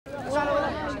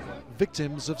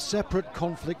victims of separate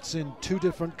conflicts in two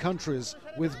different countries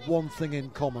with one thing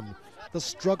in common: the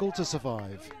struggle to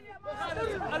survive.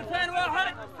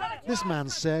 This man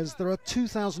says there are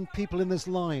 2,000 people in this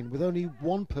line with only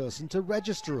one person to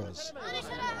register us.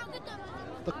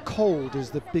 The cold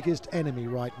is the biggest enemy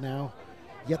right now,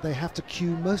 yet they have to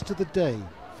queue most of the day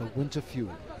for winter fuel.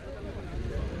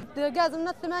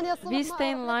 We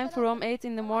stay in line from 8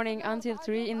 in the morning until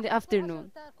 3 in the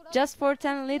afternoon, just for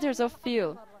 10 liters of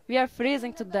fuel. We are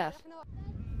freezing to death.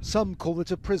 Some call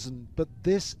it a prison, but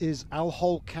this is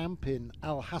Al-Hol camp in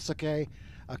Al-Hassakeh,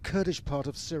 a Kurdish part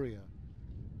of Syria.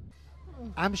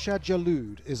 Amshad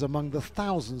Jaloud is among the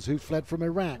thousands who fled from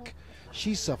Iraq.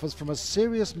 She suffers from a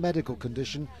serious medical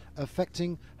condition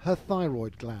affecting her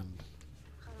thyroid gland.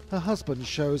 Her husband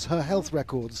shows her health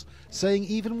records, saying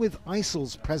even with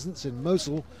ISIL's presence in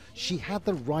Mosul, she had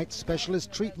the right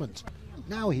specialist treatment.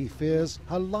 Now he fears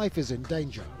her life is in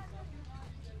danger.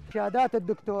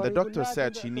 The doctor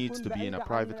said she needs to be in a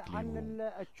private clean room,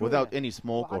 without any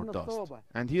smoke or dust.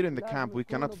 And here in the camp we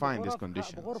cannot find these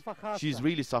conditions. She's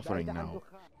really suffering now.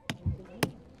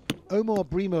 Omar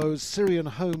Brimo's Syrian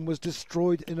home was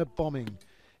destroyed in a bombing.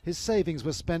 His savings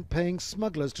were spent paying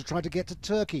smugglers to try to get to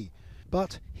Turkey.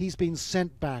 But he's been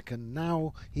sent back and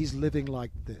now he's living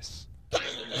like this.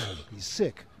 He's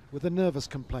sick with a nervous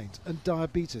complaint and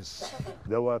diabetes.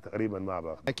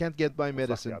 I can't get my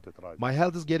medicine. My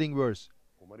health is getting worse.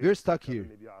 We're stuck here.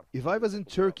 If I was in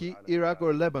Turkey, Iraq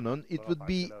or Lebanon, it would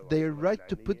be their right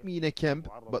to put me in a camp,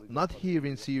 but not here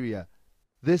in Syria.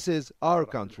 This is our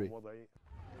country.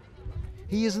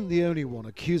 He isn't the only one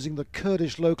accusing the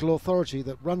Kurdish local authority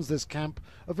that runs this camp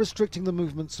of restricting the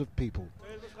movements of people.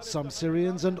 Some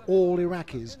Syrians and all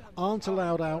Iraqis aren't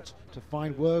allowed out to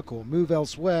find work or move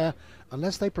elsewhere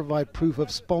unless they provide proof of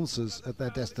sponsors at their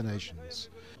destinations.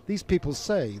 These people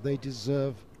say they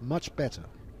deserve much better.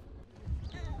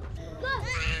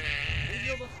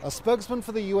 A spokesman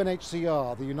for the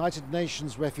UNHCR, the United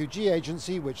Nations Refugee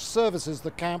Agency, which services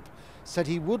the camp, said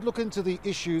he would look into the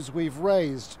issues we've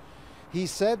raised. He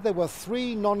said there were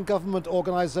 3 non-government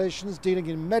organizations dealing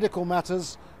in medical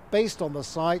matters based on the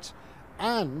site,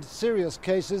 and serious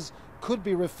cases could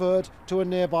be referred to a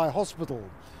nearby hospital.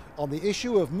 On the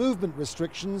issue of movement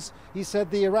restrictions, he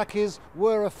said the Iraqis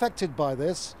were affected by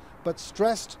this, but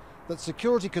stressed that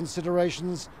security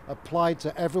considerations applied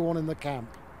to everyone in the camp.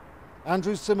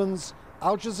 Andrew Simmons,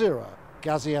 Al Jazeera,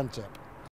 Gaziantep.